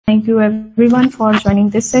thank you everyone for joining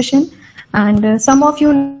this session. And some of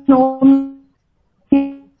you know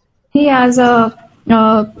me as a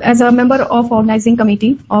member of organizing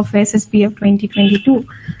committee of SSPF 2022.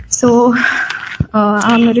 So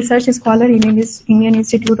I'm a research scholar in Indian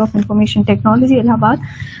Institute of Information Technology, Allahabad,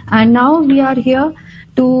 and now we are here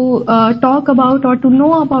to talk about or to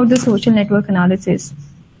know about the social network analysis.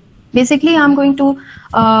 Basically, I'm going to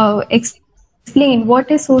explain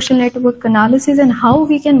what is social network analysis and how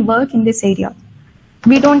we can work in this area.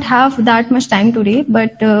 We don't have that much time today,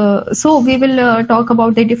 but so we will talk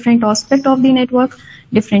about the different aspect of the network,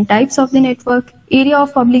 different types of the network, area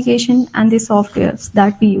of publication, and the softwares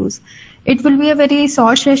that we use. It will be a very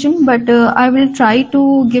short session, but I will try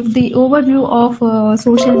to give the overview of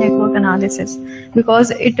social network analysis,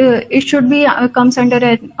 because it should be comes under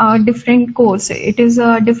a different course. It is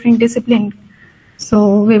a different discipline,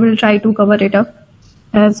 so we will try to cover it up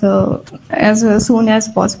as soon as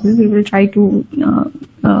possible. We will try to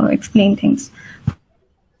explain things.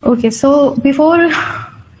 Okay, so before,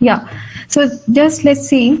 so just let's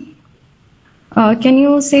see. Can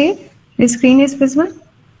you say the screen is visible?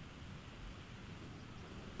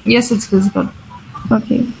 Yes, it's visible.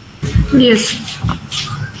 Okay. Yes.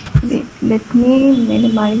 Wait, let me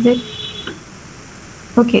minimize it.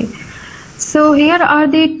 Okay. So here are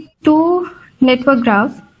the two network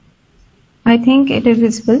graphs. I think it is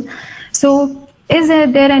visible. So is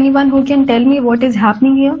there anyone who can tell me what is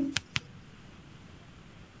happening here?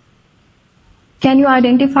 Can you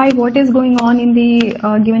identify what is going on in the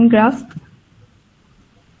given graph?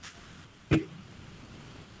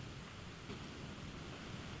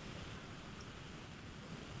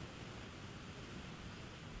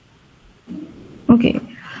 Okay,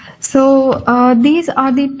 so these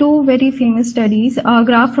are the two very famous studies, a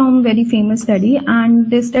graph from very famous study, and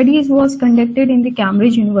the studies was conducted in the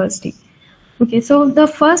Cambridge University. Okay, so the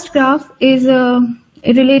first graph is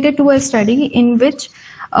related to a study in which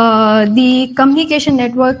the communication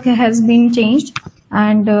network has been changed,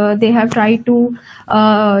 and they have tried to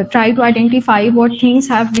identify what things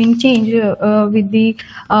have been changed with the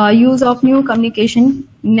use of new communication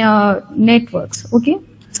networks. Okay.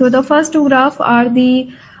 So the first two graphs are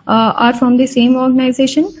from the same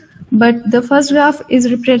organization, but the first graph is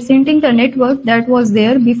representing the network that was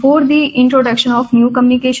there before the introduction of new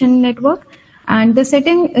communication network, and the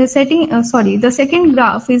second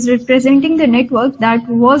graph is representing the network that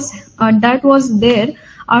was there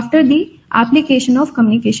after the application of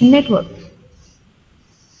communication network.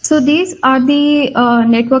 So these are the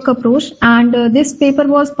network approach, and this paper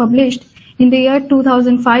was published in the year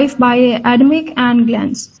 2005 by Adamick and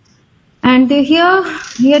Glantz. And here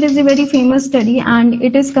is a very famous study, and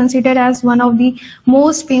it is considered as one of the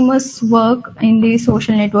most famous work in the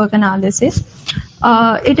social network analysis.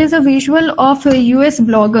 It is a visual of US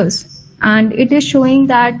bloggers, and it is showing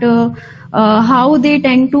that how they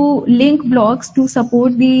tend to link blogs to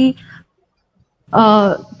support the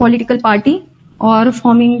political party, or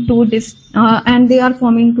forming and they are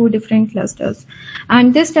forming two different clusters.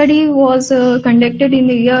 And this study was conducted in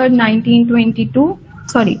the year 1922.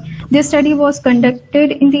 This study was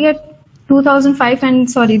conducted in the year 2005, and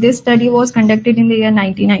this study was conducted in the year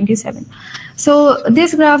 1997. So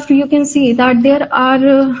this graph, you can see that there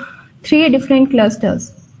are three different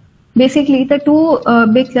clusters. Basically, the two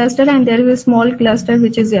big cluster, and there is a small cluster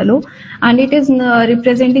which is yellow, and it is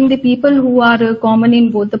representing the people who are common in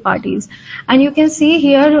both the parties. And you can see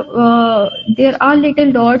here there are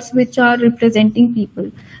little dots which are representing people.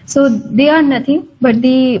 So they are nothing but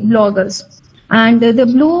the bloggers, and the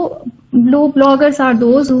blue bloggers are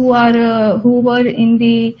those who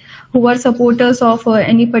were supporters of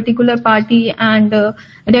any particular party, and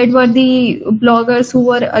red were the bloggers who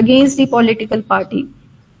were against the political party.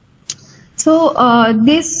 So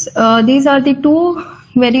these are the two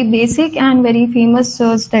very basic and very famous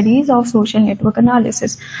studies of social network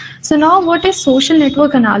analysis. So now, what is social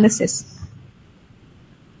network analysis?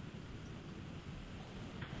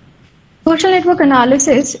 Social network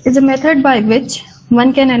analysis is a method by which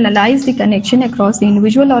one can analyze the connection across the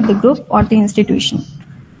individual or the group or the institution.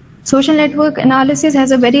 Social network analysis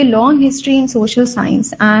has a very long history in social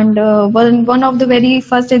science, and one of the very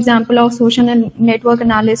first example of social network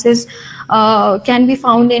analysis can be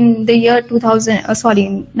found in the year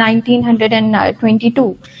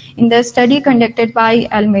 1922 in the study conducted by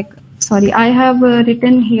Almec. I have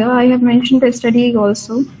written here, I have mentioned the study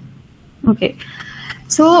also. Okay.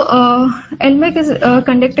 So Almec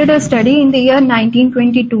conducted a study in the year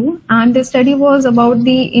 1922, and the study was about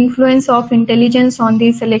the influence of intelligence on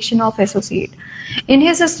the selection of associate. In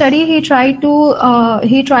his study, he tried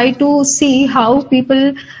to see how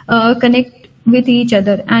people connect with each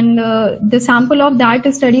other, and the sample of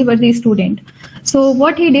that study were the student. So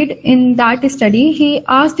what he did in that study, he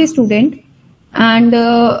asked the student and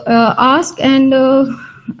asked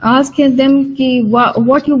them ki,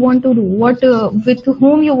 what you want to do, with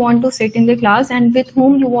whom you want to sit in the class, and with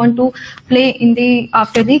whom you want to play in the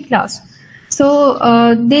after the class. So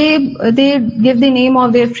they give the name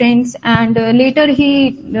of their friends, and later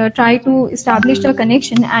he tried to establish a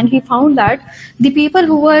connection, and he found that the people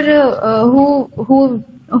who were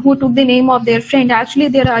who took the name of their friend, actually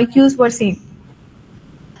their IQs were same.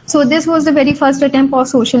 So this was the very first attempt of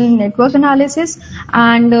social network analysis.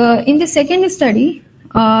 And in the second study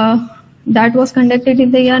that was conducted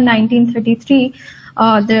in the year 1933,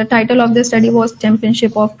 the title of the study was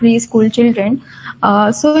Championship of Preschool Children.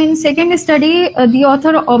 So in second study, the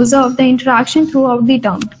author observed the interaction throughout the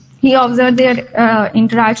term. He observed their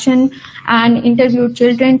interaction and interviewed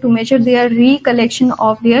children to measure their recollection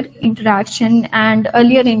of their interaction and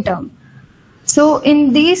earlier in term. So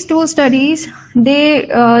in these two studies,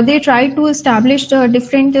 they tried to establish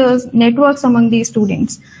different networks among the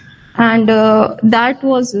students, and that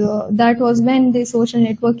was when the social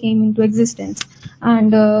network came into existence.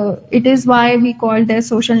 And it is why we call the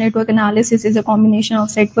social network analysis is a combination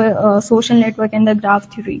of social network and the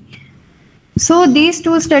graph theory. So these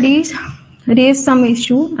two studies raised some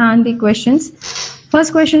issue and the questions.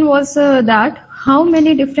 First question was that how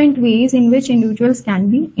many different ways in which individuals can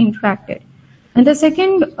be interacted. And the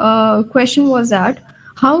second question was that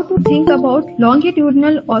how to think about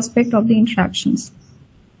longitudinal aspect of the interactions.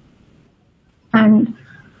 And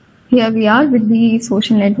here we are with the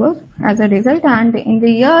social network as a result. And in the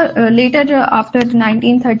year later, after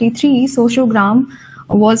 1933, sociogram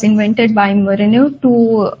was invented by Marino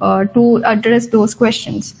to address those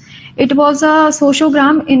questions. It was a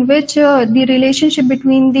sociogram in which the relationship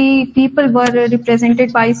between the people were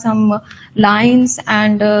represented by some lines,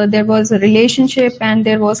 and there was a relationship and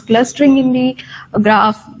there was clustering in the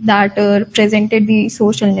graph that represented the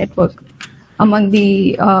social network among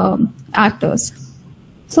the actors.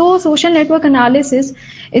 So social network analysis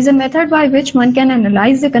is a method by which one can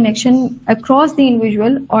analyze the connection across the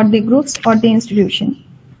individual or the groups or the institution.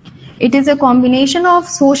 It is a combination of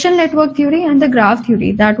social network theory and the graph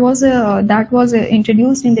theory that was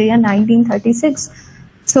introduced in the year 1936.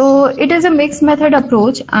 So it is a mixed method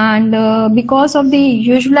approach, and because of the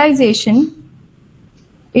usualization,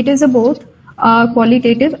 it is a both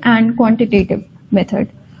qualitative and quantitative method.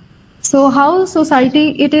 So how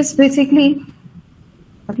society, it is basically,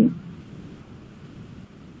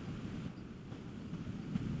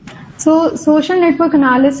 so social network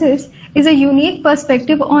analysis is a unique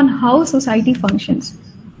perspective on how society functions.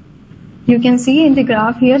 You can see in the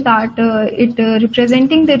graph here that it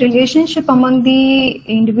representing the relationship among the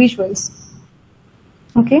individuals.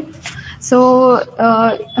 Okay, so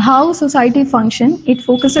how society function, it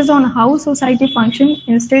focuses on how society function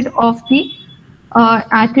instead of the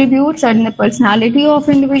attributes and the personality of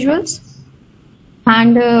individuals,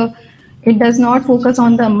 and it does not focus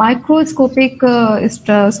on the microscopic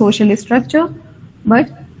social structure, but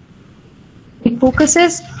it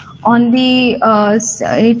focuses on the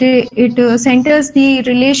it centers the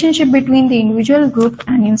relationship between the individual, group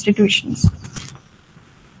and institutions.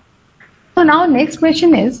 So now next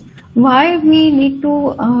question is why we need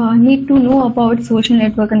to know about social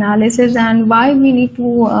network analysis, and why we need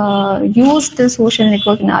to use the social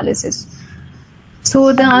network analysis.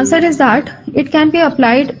 So the answer is that it can be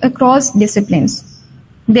applied across disciplines.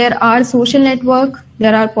 There are social network,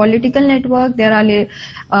 there are political network, there are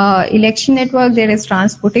election network, there is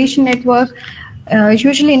transportation network.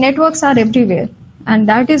 Usually networks are everywhere, and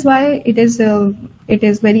that is why it is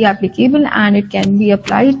very applicable and it can be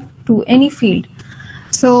applied to any field.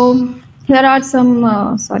 So here are some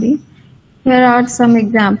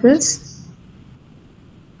examples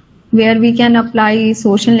where we can apply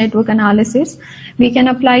social network analysis. We can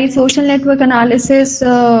apply social network analysis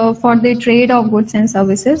for the trade of goods and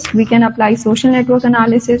services. We can apply social network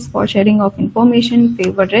analysis for sharing of information,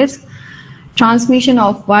 favor risk, transmission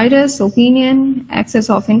of virus, opinion, access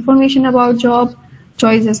of information about job,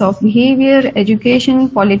 choices of behavior, education,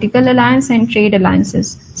 political alliance, and trade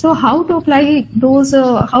alliances. So how to apply those?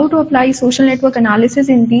 How to apply social network analysis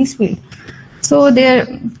in these fields? So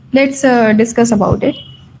let's discuss about it.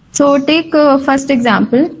 So take first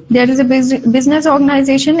example. There is a business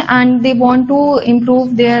organization and they want to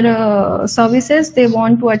improve their services. They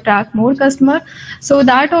want to attract more customers. So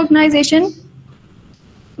that organization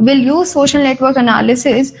will use social network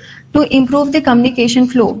analysis to improve the communication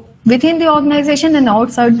flow within the organization and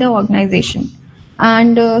outside the organization.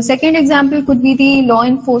 And second example could be the law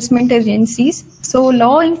enforcement agencies. So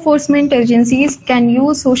law enforcement agencies can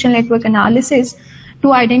use social network analysis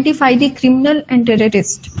to identify the criminal and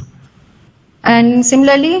terrorist. And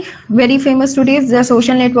similarly, very famous today is the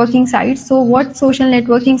social networking sites. So what social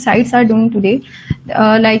networking sites are doing today,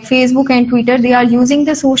 like Facebook and Twitter, they are using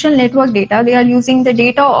the social network data. They are using the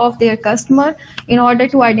data of their customer in order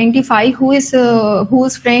to identify who's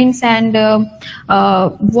friends and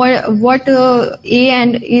what A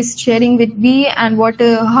and is sharing with B, and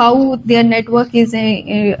how their network is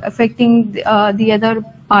affecting the other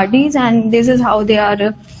parties, and this is how they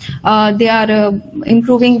are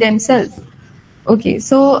improving themselves. Okay,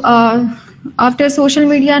 so after social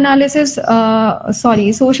media analysis,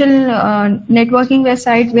 social networking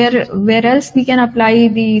website, where else we can apply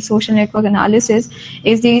the social network analysis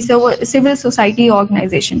is the civil society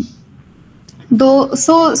organization.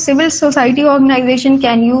 So civil society organization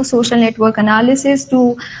can use social network analysis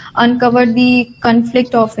to uncover the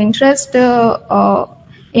conflict of interest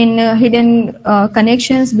in hidden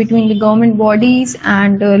connections between the government bodies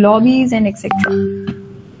and lobbies and etc.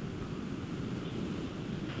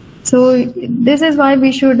 So this is why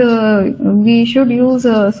we should use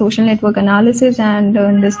social network analysis and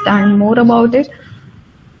understand more about it.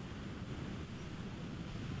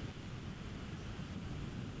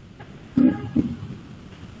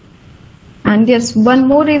 And yes, one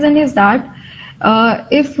more reason is that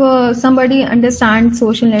if somebody understands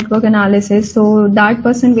social network analysis, so that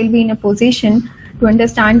person will be in a position to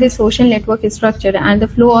understand the social network structure and the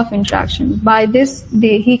flow of interaction. By this,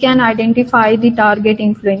 he can identify the target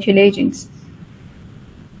influential agents.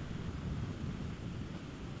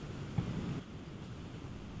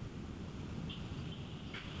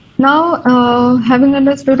 Now, having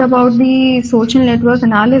understood about the social network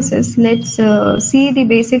analysis, let's see the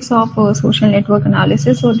basics of social network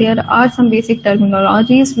analysis. So there are some basic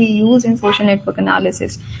terminologies we use in social network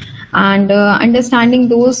analysis. And understanding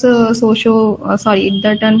those the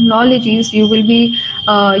terminologies, you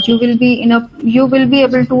will be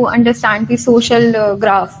able to understand the social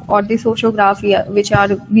graph or the sociograph which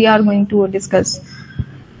we are going to discuss.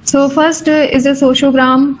 So first is the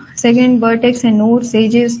sociogram, second vertex and nodes,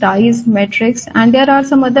 edges, ties, metrics, and there are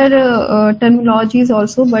some other terminologies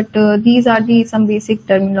also, but these are some basic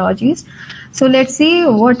terminologies. So let's see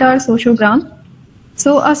what are sociogram.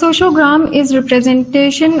 So a sociogram is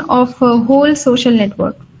representation of a whole social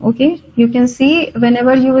network. Okay, you can see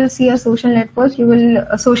whenever you will see a social network,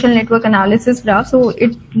 a social network analysis graph. So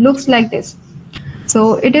it looks like this.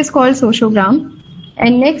 So it is called sociogram.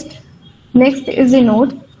 And next is the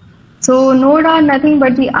node. So node are nothing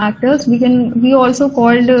but the actors. We also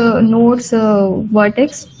called nodes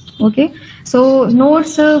vertex. Okay, so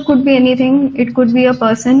nodes could be anything. It could be a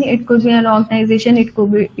person, it could be an organization, it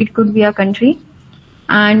could be a country.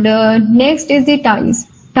 And next is the ties.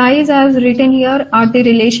 Ties, as written here, are the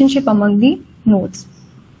relationship among the nodes.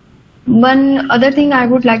 One other thing I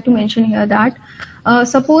would like to mention here, that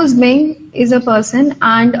suppose Ming is a person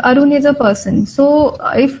and Arun is a person. So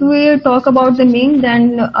if we talk about the Ming,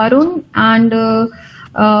 then Arun and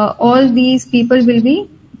all these people will be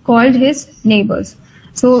called his neighbors.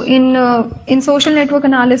 So in social network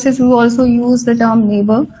analysis, we also use the term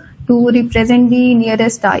neighbor to represent the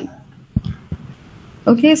nearest tie.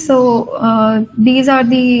 Okay, so these are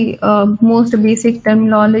the most basic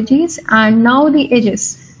terminologies. And now the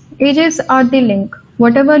edges. Edges are the link.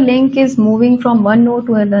 Whatever link is moving from one node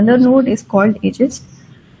to another node is called edges.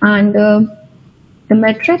 And the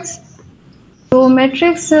metrics. So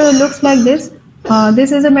metrics looks like this.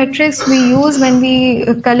 This is a matrix we use when we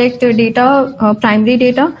collect data, primary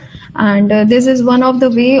data. And this is one of the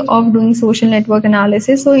way of doing social network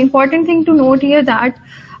analysis. So important thing to note here that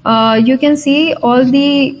you can see all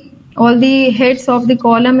the heads of the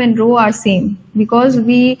column and row are same, because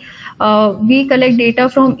we collect data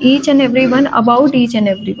from each and everyone about each and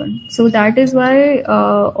everyone. So that is why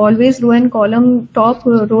always row and column, top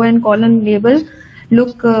row and column label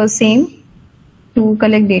look same to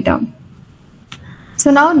collect data. So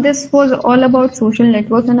now this was all about social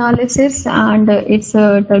network analysis and its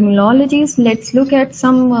terminologies. Let's look at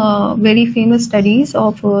some very famous studies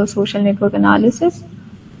of social network analysis.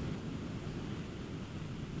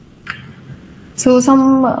 So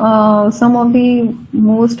some of the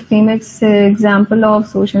most famous example of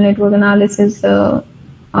social network analysis are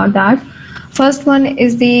that. First one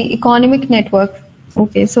is the economic network.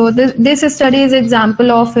 Okay, so this study is example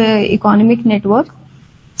of economic network.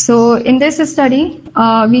 So in this study,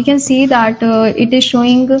 we can see that it is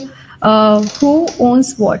showing who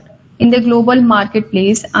owns what in the global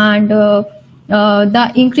marketplace and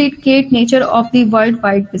the intricate nature of the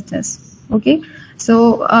worldwide business. Okay, So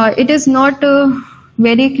it is not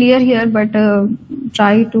very clear here, but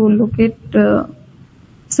try to look it.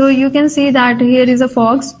 So you can see that here is a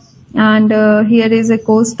Fox, and here is a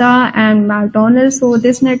Costa and McDonald's. So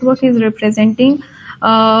this network is representing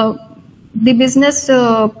the business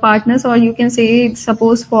partners, or you can say,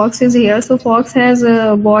 suppose Fox is here. So Fox has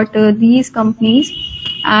bought these companies,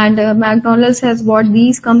 and McDonald's has bought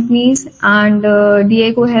these companies, and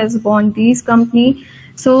Diego has bought these company.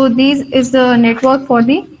 So this is the network for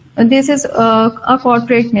the, this is a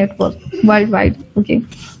corporate network worldwide. Okay.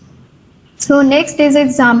 So next is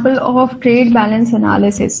example of trade balance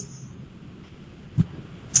analysis.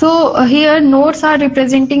 So here nodes are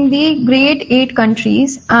representing the great 8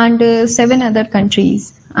 countries and 7 other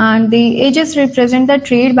countries, and the edges represent the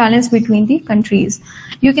trade balance between the countries.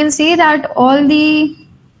 You can see that all the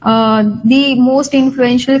most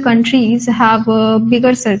influential countries have a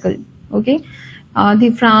bigger circle. Okay, the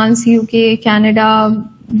France, UK, Canada,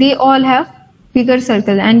 they all have bigger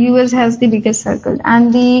circle, and US has the biggest circle,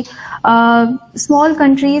 and the small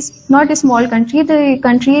countries, not a small country, the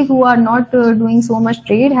country who are not doing so much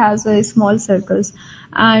trade has small circles.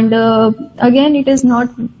 And again, it is not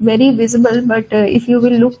very visible, but if you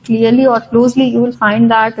will look clearly or closely, you will find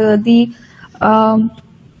that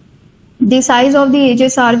the size of the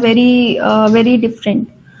edges are very different.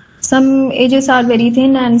 Some edges are very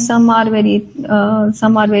thin and some are very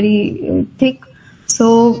thick.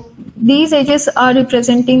 So these edges are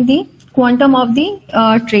representing the quantum of the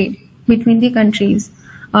trade between the countries.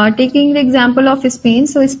 Taking the example of Spain,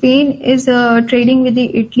 so Spain is trading with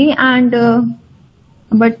the Italy, and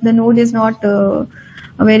but the node is not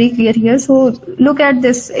very clear here. So look at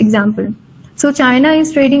this example. So China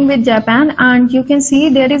is trading with Japan, and you can see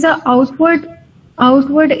there is a outward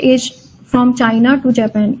edge from China to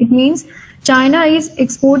Japan. It means China is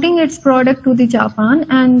exporting its product to the Japan,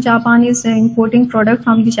 and Japan is importing product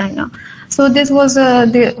from the China. So this was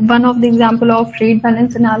one of the example of trade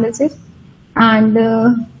balance analysis. And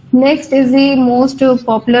next is the most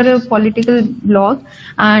popular political blog,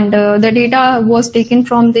 and the data was taken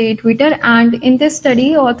from the Twitter. And in this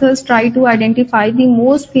study, authors try to identify the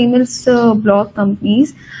most famous blog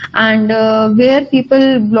companies, and where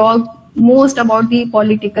people blog most about the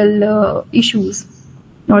political issues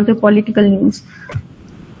or the political news.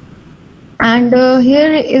 And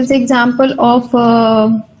here is the example of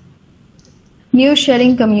news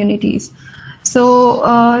sharing communities.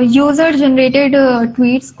 So user generated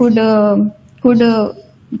tweets could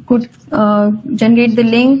generate the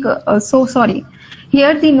link.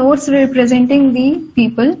 Here the nodes representing the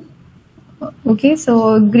people. Okay,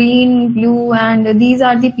 so green, blue, and these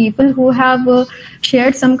are the people who have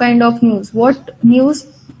shared some kind of news. What news?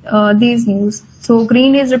 These news. So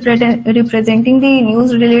green is representing the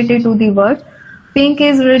news related to the world. Pink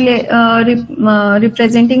is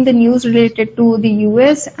representing the news related to the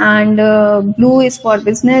US, and blue is for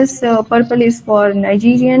business, purple is for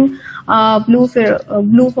Nigerian, blue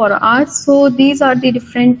for arts. So these are the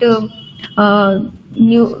different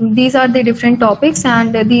different topics,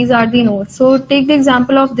 and these are the nodes. So take the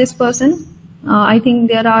example of this person. I think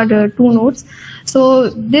there are 2 nodes. So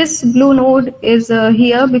this blue node is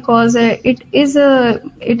here because it is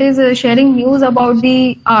sharing news about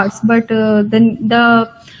the arts, but the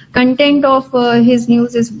content of his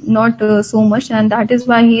news is not so much, and that is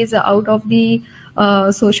why he is out of the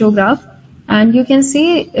sociograph. And you can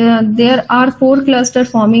see there are 4 clusters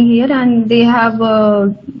forming here, and they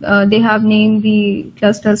have named the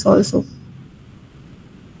clusters also.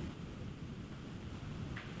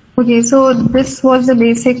 Okay, so this was the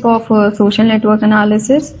basic of social network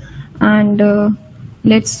analysis, and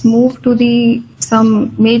let's move to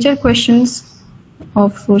some major questions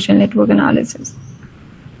of social network analysis.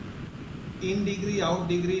 In degree, out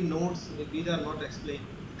degree, nodes, these are not explained.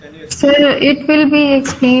 Can you explain? Sir, it will be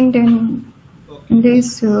explained in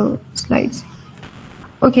these slides.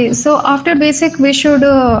 Okay, so after basic, we should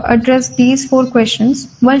address these 4 questions.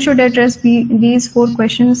 One should address these 4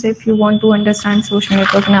 questions if you want to understand social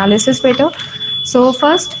network analysis better. So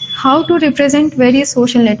first, how to represent various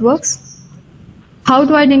social networks, how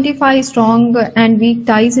to identify strong and weak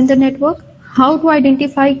ties in the network, how to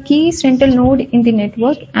identify key central node in the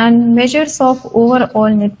network, and measures of overall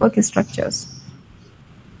network structures.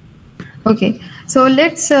 Okay, so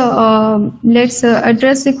let's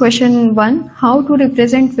address the question 1: how to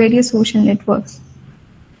represent various social networks.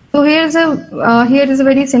 So here is a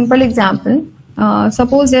very simple example.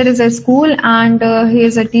 Suppose there is a school, and here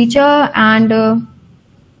is a teacher and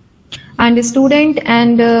a student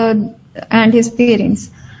and his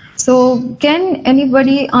parents. So can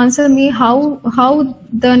anybody answer me how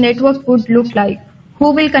the network would look like?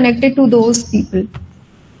 who will connect it to those people?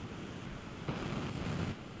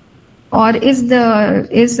 Or is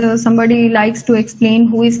somebody likes to explain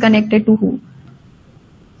who is connected to who?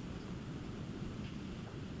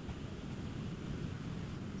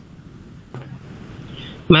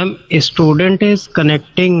 Ma'am, a student is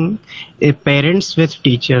connecting parents with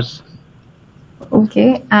teachers.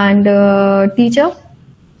 Okay, and teacher?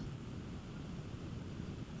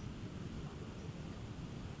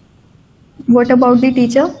 What about the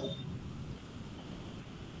teacher?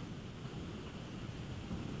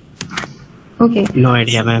 Okay. No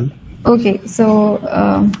idea, ma'am. Okay, so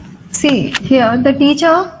see here the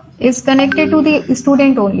teacher is connected to the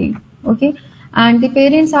student only, okay, and the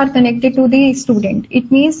parents are connected to the student.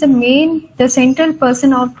 It means the central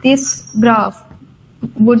person of this graph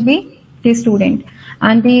would be the student,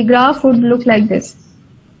 and the graph would look like this.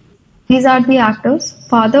 These are the actors: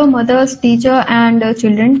 father, mothers, teacher, and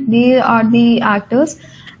children. These are the actors,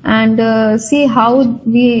 and see how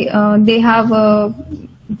they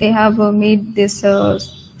have made this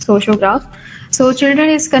sociograph. So children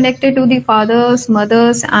is connected to the fathers,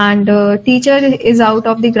 mothers, and teacher is out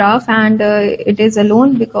of the graph, and it is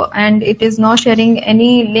alone and it is not sharing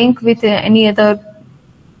any link with any other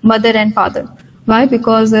mother and father. Why?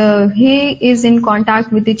 Because he is in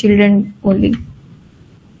contact with the children only.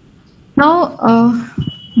 Now,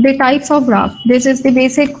 the types of graph. This is the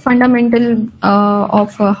basic fundamental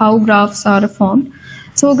of how graphs are formed.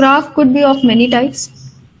 So graph could be of many types.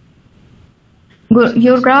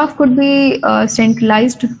 Your graph could be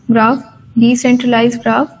centralized graph, decentralized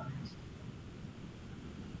graph,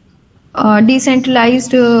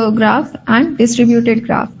 graph, and distributed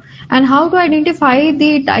graph. And how to identify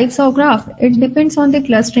the types of graph? It depends on the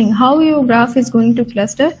clustering, how your graph is going to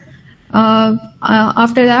cluster.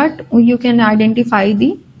 After that, you can identify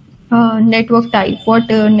the network type. What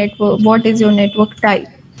is your network type?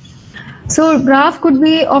 So graph could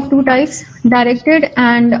be of two types, directed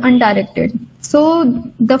and undirected. So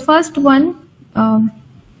the first one,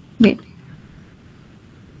 wait.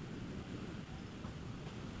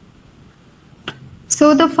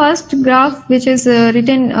 So the first graph which is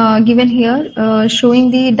given here,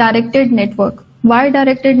 showing the directed network. Why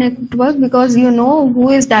directed network? Because you know who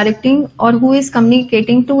is directing or who is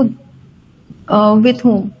communicating to with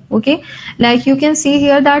whom. Okay, like you can see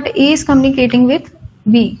here that A is communicating with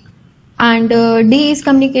B, and D is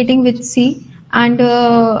communicating with C, and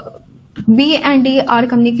B and D are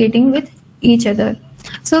communicating with each other.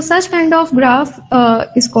 So such kind of graph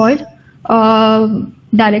is called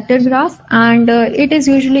directed graph, and it is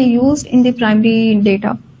usually used in the primary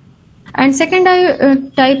data. And second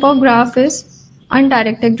type of graph is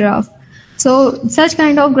undirected graph. So such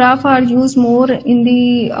kind of graph are used more in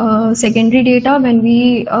the secondary data when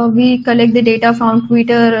we collect the data from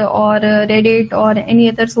Twitter or Reddit or any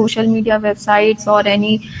other social media websites or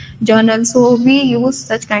any journal. So we use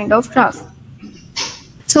such kind of graph.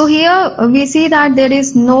 So here we see that there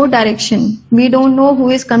is no direction. We don't know who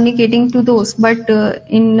is communicating to those. But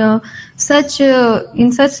in such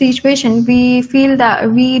situation, we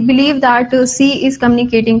believe that C is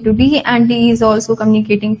communicating to D and D is also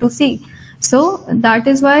communicating to C. So that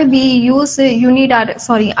is why we use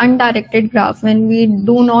undirected graph when we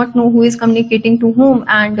do not know who is communicating to whom,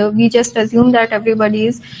 and we just assume that everybody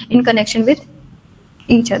is in connection with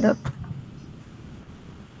each other.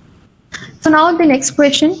 So now the next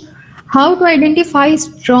question, how to identify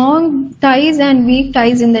strong ties and weak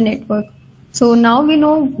ties in the network. So now we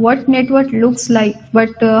know what network looks like, but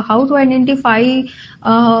how to identify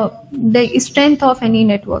the strength of any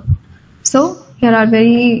network. So here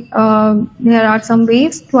are some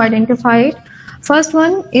ways to identify it. First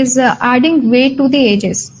one is adding weight to the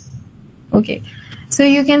edges. Okay, so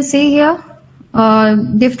you can see here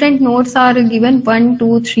different nodes are given 1,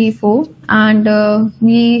 2, 3, 4, and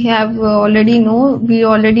we already know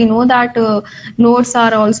that nodes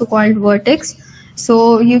are also called vertex.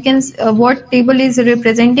 So you can what table is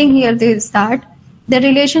representing here is that the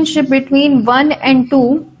relationship between 1 and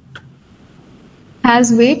 2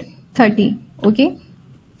 has weight 30. Okay,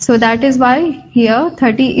 so that is why here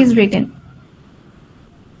 30 is written.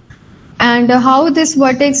 And how this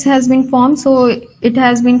vertex has been formed? So it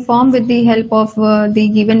has been formed with the help of the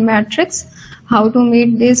given matrix. How to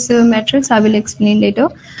make this matrix I will explain later.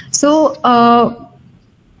 So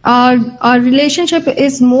our relationship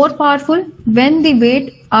is more powerful when the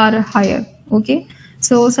weight are higher. Okay,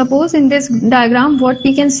 so suppose in this diagram what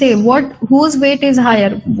we can say, whose weight is higher,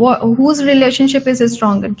 whose relationship is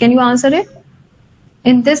stronger? Can you answer it?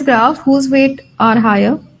 In this graph, whose weight are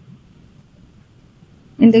higher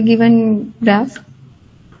in the given graph?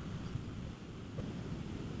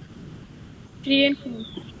 Yeah,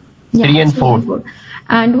 3 and 4. 4.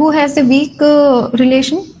 And who has the weak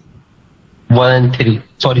relation? 1 and 3.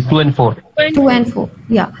 Sorry, 2 and 4. 2 and 4.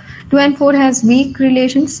 Yeah, 2 and 4 has weak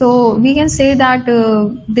relation. So we can say that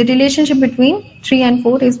the relationship between 3 and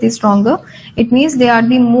 4 is the stronger. It means they are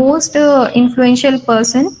the most influential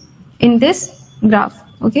person in this graph.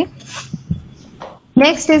 Okay.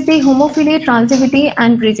 Next is the homophily, transitivity,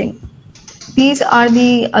 and bridging. These are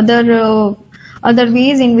the other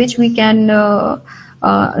ways in which we can know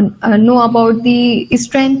about the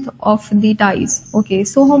strength of the ties. Okay,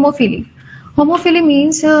 so homophily. Homophily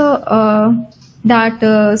means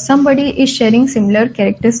that somebody is sharing similar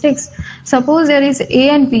characteristics. Suppose there is A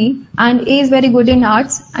and B, and A is very good in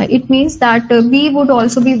arts. It means that B would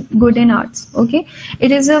also be good in arts. Okay,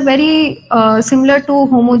 it is a very similar to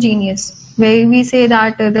homogeneous, where we say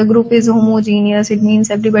that the group is homogeneous. It means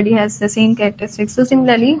everybody has the same characteristics. So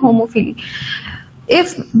similarly, homophily.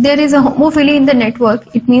 If there is a homophily in the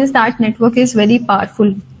network, it means that network is very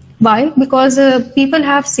powerful. Why? Because people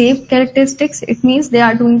have same characteristics. It means they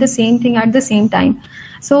are doing the same thing at the same time.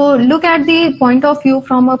 So look at the point of view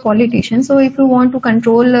from a politician. So if you want to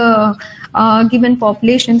control a given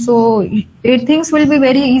population, so things will be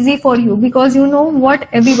very easy for you because you know what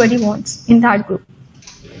everybody wants in that group.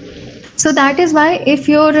 So that is why if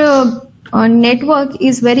your network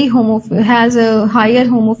is very has a higher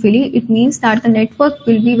homophily, it means that the network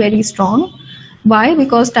will be very strong. Why?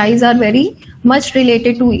 Because ties are very much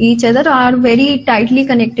related to each other, are very tightly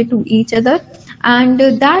connected to each other, and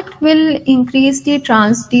that will increase the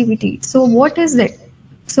transitivity. So what is it?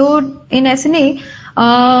 So in SNA,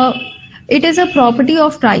 it is a property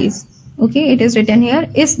of ties. Okay, it is written here.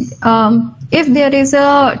 If there is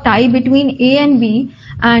a tie between A and B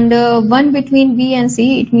and one between B and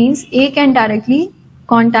C, it means A can directly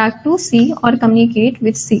contact to C or communicate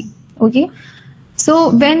with C. Okay.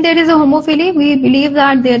 So when there is a homophily, we believe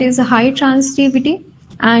that there is a high transitivity,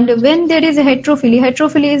 and when there is a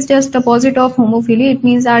heterophily is just opposite of homophily. It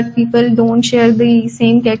means that people don't share the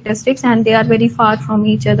same characteristics and they are very far from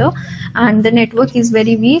each other, and the network is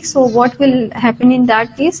very weak. So what will happen in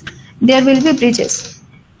that case? There will be bridges.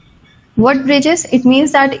 What bridges? It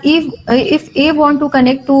means that if A want to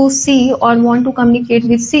connect to C or want to communicate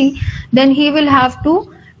with C, then he will have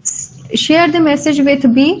to share the message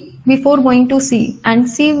with B before going to C, and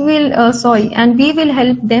C will and B will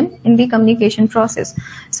help them in the communication process.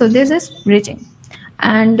 So this is bridging.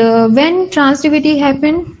 And when transitivity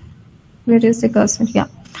happen, where is the cursor? Yeah.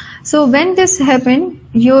 So when this happen,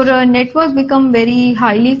 your network become very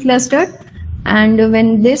highly clustered, and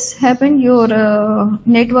when this happen, your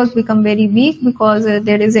network become very weak because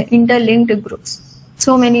there is interlinked groups.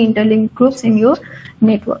 So many interlinked groups in your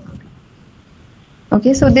network.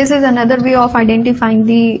 Okay, so this is another way of identifying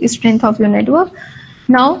the strength of your network.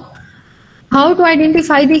 Now, how to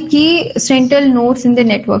identify the key central nodes in the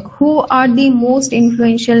network? Who are the most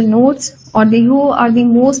influential nodes, or who are the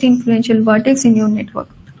most influential vertex in your network?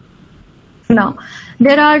 Now,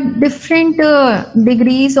 there are different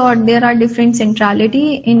degrees, or there are different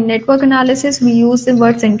centrality. In network analysis, we use the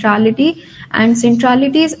word centrality, and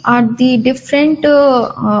centralities are the different,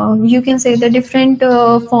 you can say the different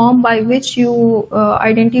form by which you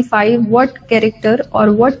identify what character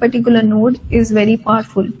or what particular node is very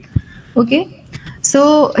powerful. Okay,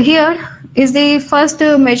 so here is the first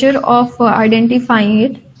measure of identifying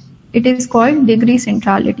it. It is called degree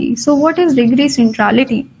centrality. So what is degree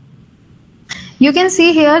centrality? You can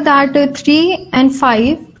see here that 3 and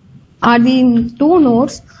 5 are the two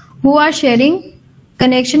nodes who are sharing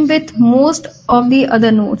connection with most of the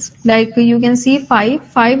other nodes. Like you can see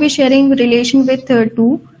 5 is sharing relation with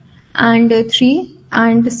 2 and 3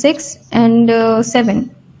 and 6 and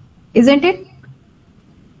 7. Isn't it?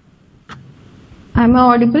 Am I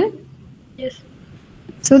audible? Yes.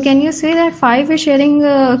 So can you say that 5 is sharing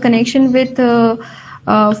connection with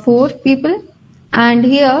 4 people? And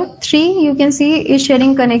here 3 you can see is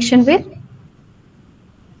sharing connection with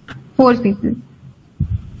 4 people.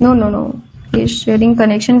 No. Is sharing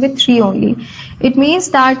connection with 3 only. It means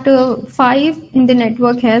that 5 in the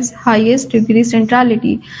network has highest degree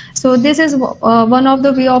centrality. So this is one of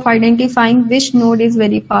the way of identifying which node is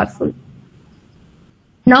very powerful.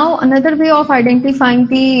 Now another way of identifying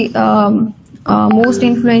the most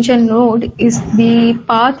influential node is the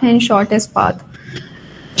path and shortest path.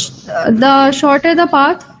 The shorter the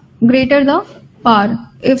path, greater the power.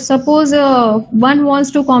 If suppose one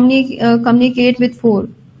wants to communicate with 4,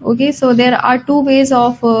 okay, so there are two ways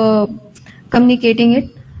of communicating it.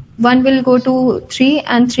 1 will go to 3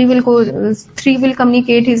 and 3 will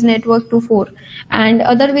communicate his network to 4. And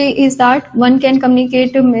other way is that 1 can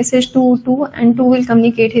communicate a message to 2 and 2 will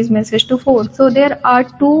communicate his message to 4. So there are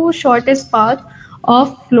two shortest paths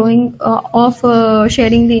of flowing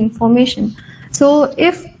sharing the information. So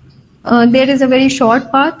if there is a very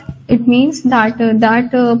short path, it means that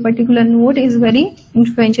that particular node is very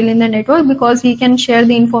influential in the network because he can share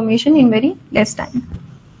the information in very less time.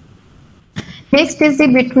 Next is the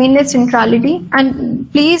betweenness centrality, and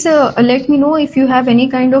please let me know if you have any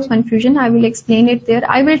kind of confusion. I will explain it there.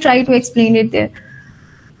 I will try to explain it there.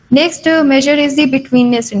 Next measure is the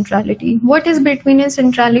betweenness centrality. What is betweenness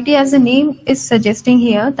centrality? As the name is suggesting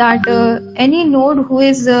here, that any node who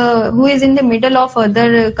is in the middle of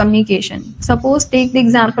other communication. Suppose take the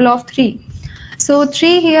example of 3. So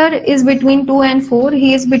 3 here is between 2 and 4.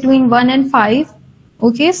 He is between 1 and 5.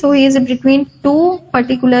 Okay, so he is between two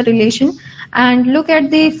particular relation. And look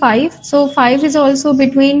at the 5. So 5 is also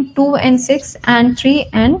between 2 and 6 and 3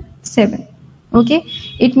 and 7. Okay,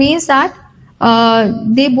 it means that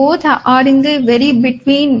they both are in the very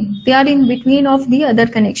between. They are in between of the other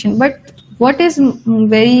connection. But what is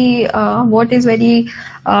very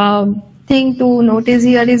thing to notice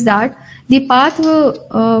here is that the path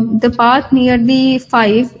near the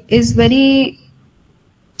 5 is very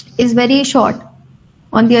short.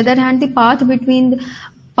 On the other hand, the path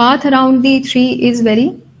around the 3 is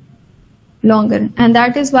very longer, and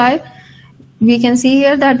that is why we can see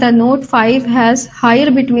here that the node 5 has higher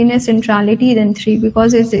betweenness centrality than 3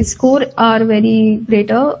 because its score are very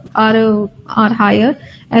greater, are higher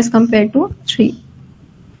as compared to 3.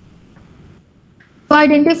 To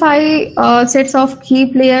identify sets of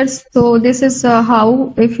key players, so this is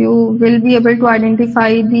how, if you will be able to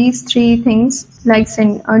identify these three things like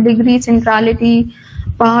degree, centrality,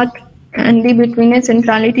 path, and the betweenness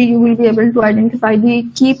centrality, you will be able to identify the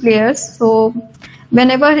key players. So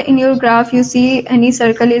whenever in your graph you see any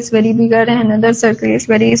circle is very bigger and another circle is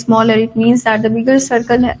very smaller, it means that the bigger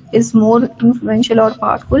circle is more influential or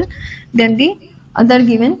powerful than the other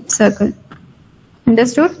given circle.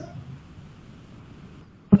 Understood?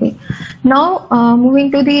 Okay. Now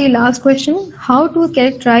moving to the last question, how to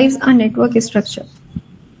characterize a network structure.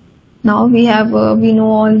 Now we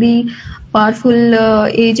know all the powerful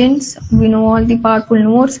agents, we know all the powerful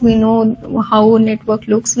nodes, we know how a network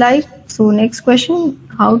looks like. So next question,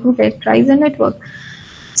 how to characterize a network.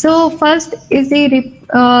 So first is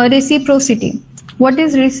the reciprocity. What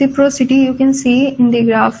is reciprocity? You can see in the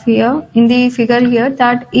graph here, in the figure here,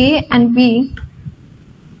 that A and B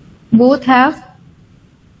both have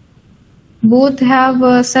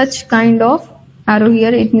such kind of arrow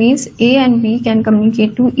here. It means A and B can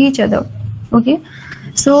communicate to each other. Okay,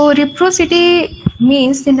 so reciprocity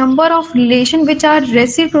means the number of relations which are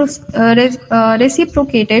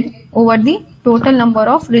reciprocated over the total number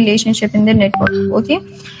of relationship in the network. Okay,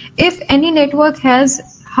 if any network has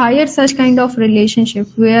higher such kind of relationship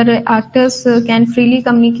where actors can freely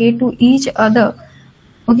communicate to each other,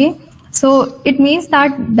 okay, so it means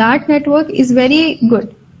that that network is very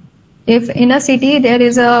good. If in a city there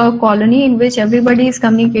is a colony in which everybody is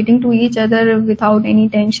communicating to each other without any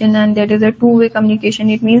tension and there is a two-way communication,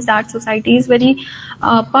 it means that society is very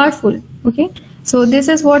powerful. Okay, so this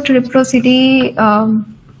is what reciprocity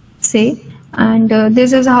say, and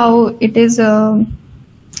this is how it is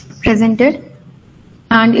presented,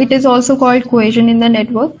 and it is also called cohesion in the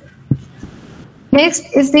network. Next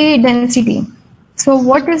is the density. So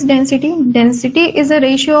what is density? Density is a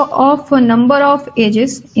ratio of a number of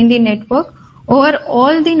edges in the network over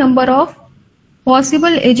all the number of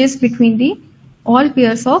possible edges between the all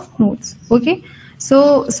pairs of nodes. Okay,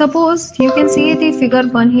 so suppose you can see the figure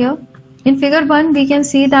 1 here. In figure 1 we can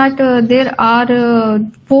see that there are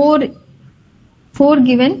four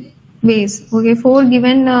given ways. Okay, 4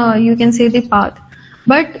 given you can say the path,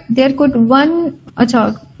 but there could one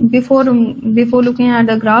before looking at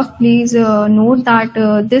the graph, please note that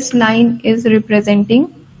this line is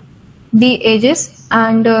representing the edges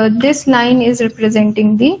and this line is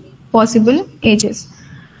representing the possible edges.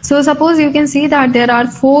 So suppose you can see that there are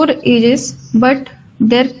 4 edges, but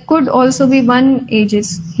there could also be 1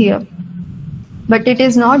 edges here, but it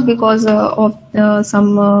is not because of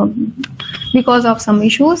some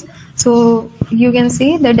issues. So you can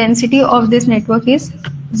see the density of this network is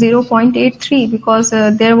 0.83 because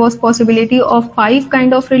there was possibility of 5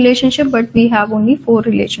 kind of relationship, but we have only 4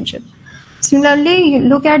 relationship. Similarly,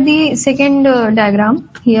 look at the second diagram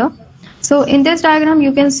here. So in this diagram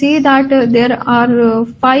you can see that there are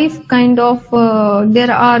 5 kind of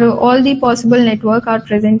there are all the possible network are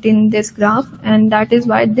present in this graph, and that is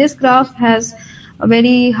why this graph has a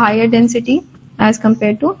very higher density, as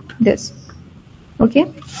compared to this. Okay.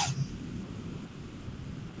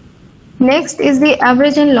 Next is the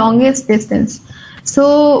average and longest distance.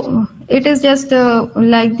 So it is just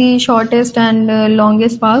like the shortest and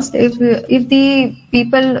longest path. If the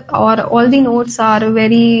people or all the nodes are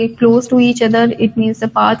very close to each other, it means the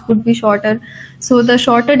path would be shorter. So the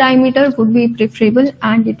shorter diameter would be preferable,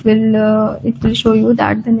 and it will show you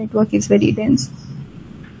that the network is very dense.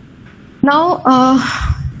 Now,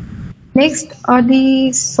 next are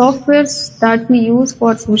the softwares that we use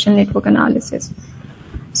for social network analysis.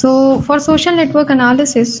 So for social network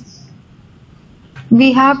analysis,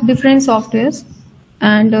 we have different softwares,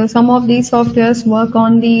 and some of these softwares work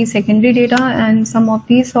on the secondary data, and some of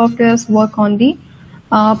these softwares work on the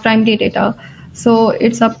primary data. So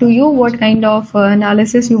it's up to you what kind of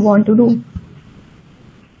analysis you want to do.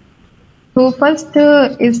 So first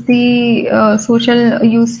is the social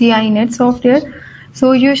UCINet software.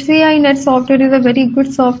 So UCINet software is a very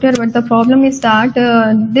good software, but the problem is that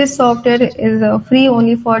this software is free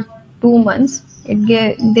only for 2 months.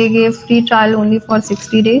 They gave free trial only for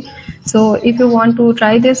 60 days. So if you want to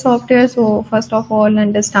try this software, so first of all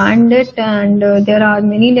understand it, and there are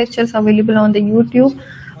many lectures available on the YouTube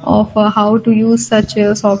of how to use such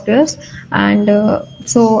softwares. And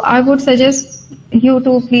so I would suggest you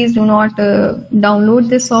to please do not download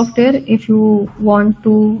this software if you want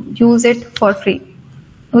to use it for free.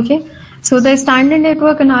 Okay, so the standard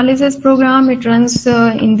network analysis program, it runs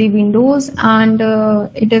in the Windows, and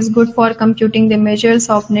it is good for computing the measures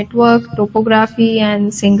of network topography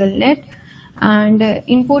and single net, and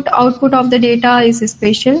input output of the data is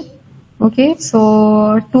special. Okay,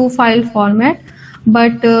 so 2 file format,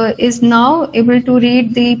 but is now able to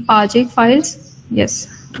read the PAGIC files. Yes,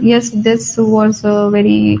 this was a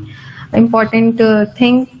very important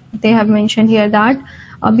thing they have mentioned here, that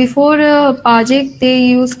before PAGIC, they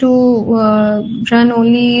used to run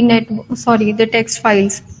only the text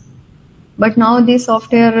files, but now this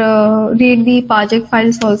software read the PAGIC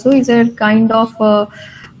files also. Is a kind of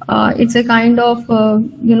it's a kind of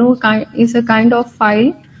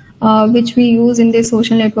file which we use in the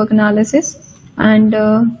social network analysis, and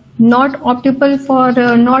not optimal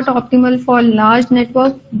for large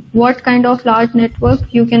network. What kind of large network?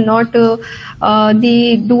 You cannot do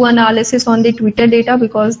analysis on the Twitter data,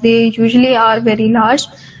 because they usually are very large.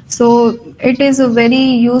 So it is very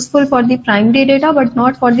useful for the primary data, but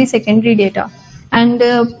not for the secondary data. And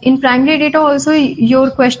in primary data also,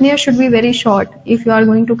 your questionnaire should be very short if you are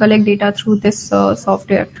going to collect data through this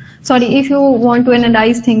software. Sorry, if you want to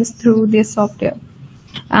analyze things through this software.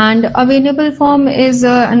 And available form is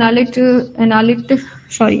Analyt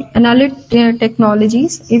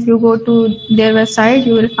Technologies. If you go to their website,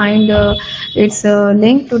 you will find its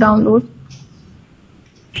link to download.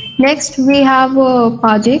 Next, we have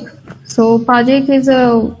PAGIC. So PAGIC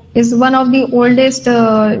is one of the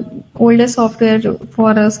oldest software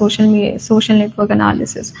for social network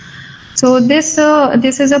analysis. So this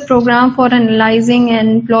is a program for analyzing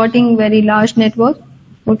and plotting very large network.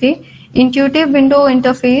 Okay. Intuitive window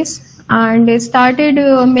interface, and it started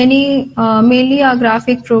mainly a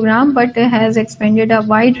graphic program, but has expanded a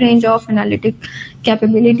wide range of analytic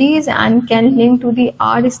capabilities and can link to the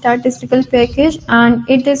R statistical package, and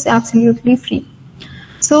it is absolutely free.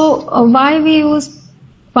 So why we use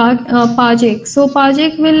PAGIC? So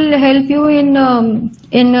PAGIC will help you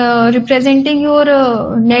in representing your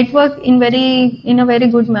network in a very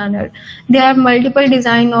good manner. There are multiple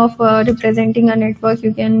design of representing a network.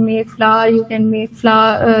 You can make flower, you can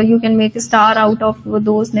make a star out of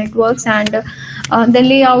those networks, and the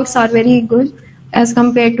layouts are very good as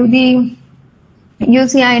compared to the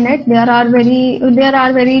UCINet. There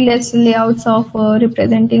are very less layouts of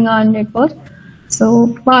representing our network. So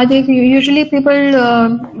PAGIC, usually people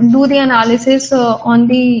do the analysis on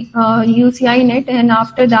the UCINet, and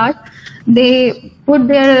after that they put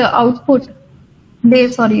their output. They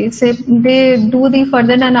do the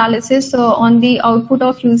further analysis on the output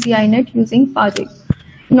of UCINet using PAGIC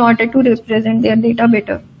in order to represent their data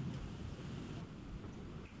better.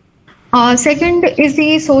 Second is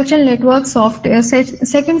the social network software.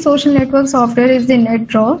 Second social network software is the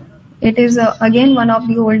NetDraw. It is again one of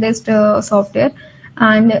the oldest software,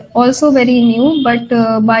 and also very new, but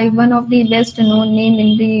by one of the best known name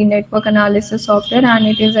in the network analysis software, and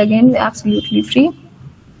it is again absolutely free.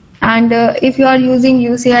 And if you are using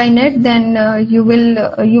UCINet, then you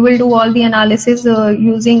will do all the analysis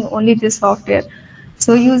using only this software.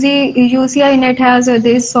 So UCINet has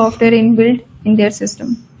this software inbuilt in their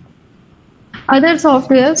system. Other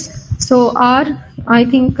softwares, so I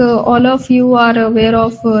think all of you are aware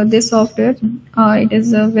of this software. It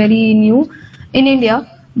is very new in India.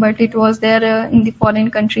 but it was there in the foreign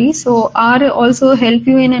country. So R also help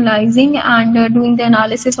you in analyzing and doing the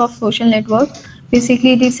analysis of social network,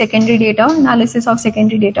 basically the secondary data, analysis of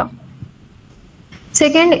secondary data.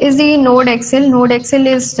 Second is the Node Excel. Node Excel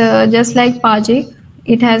is just like Pajek.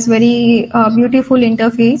 It has very beautiful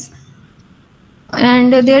interface.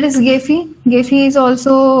 And there is Gephi. Gephi is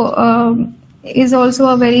also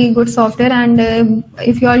a very good software, and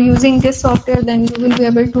if you are using this software, then you will be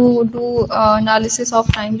able to do analysis of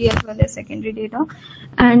primary as well as secondary data.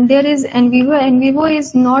 And there is NVivo. NVivo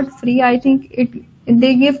is not free. I think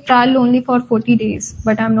they give trial only for 40 days,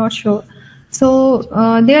 but I'm not sure. So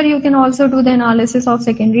there you can also do the analysis of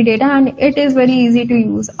secondary data, and it is very easy to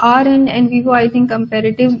use. R and NVivo, I think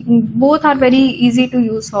comparative, both are very easy to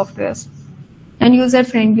use softwares and user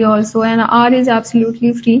friendly also, and R is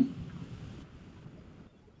absolutely free.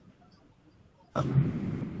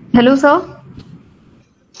 Hello, sir.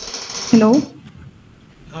 Hello.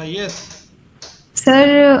 Yes.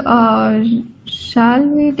 Sir, shall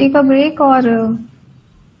we take a break or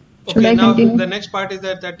should Okay, I now continue? the next part is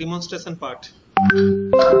that demonstration part.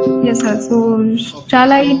 Yes, sir. So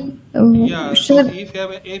shall I? Yeah, so Sure.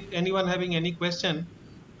 if anyone having any question,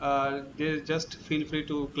 they just feel free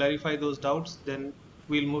to clarify those doubts, then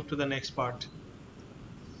we'll move to the next part.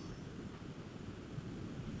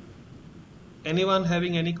 Anyone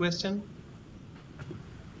having any question?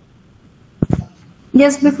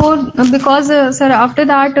 Yes, because sir, after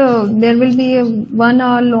that there will be a 1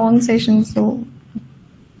 hour long session. So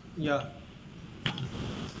Yeah.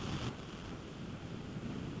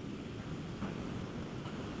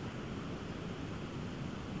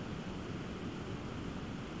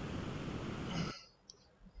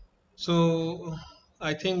 So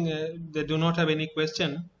I think they do not have any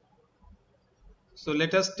question. So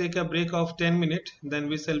let us take a break of 10 minutes. Then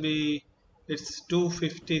we shall be. It's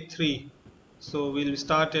 2:53. So we'll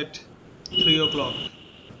start at 3 o'clock.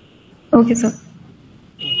 okay, sir.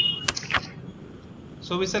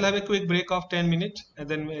 So we shall have a quick break of 10 minutes, and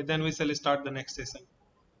then we shall start the next session.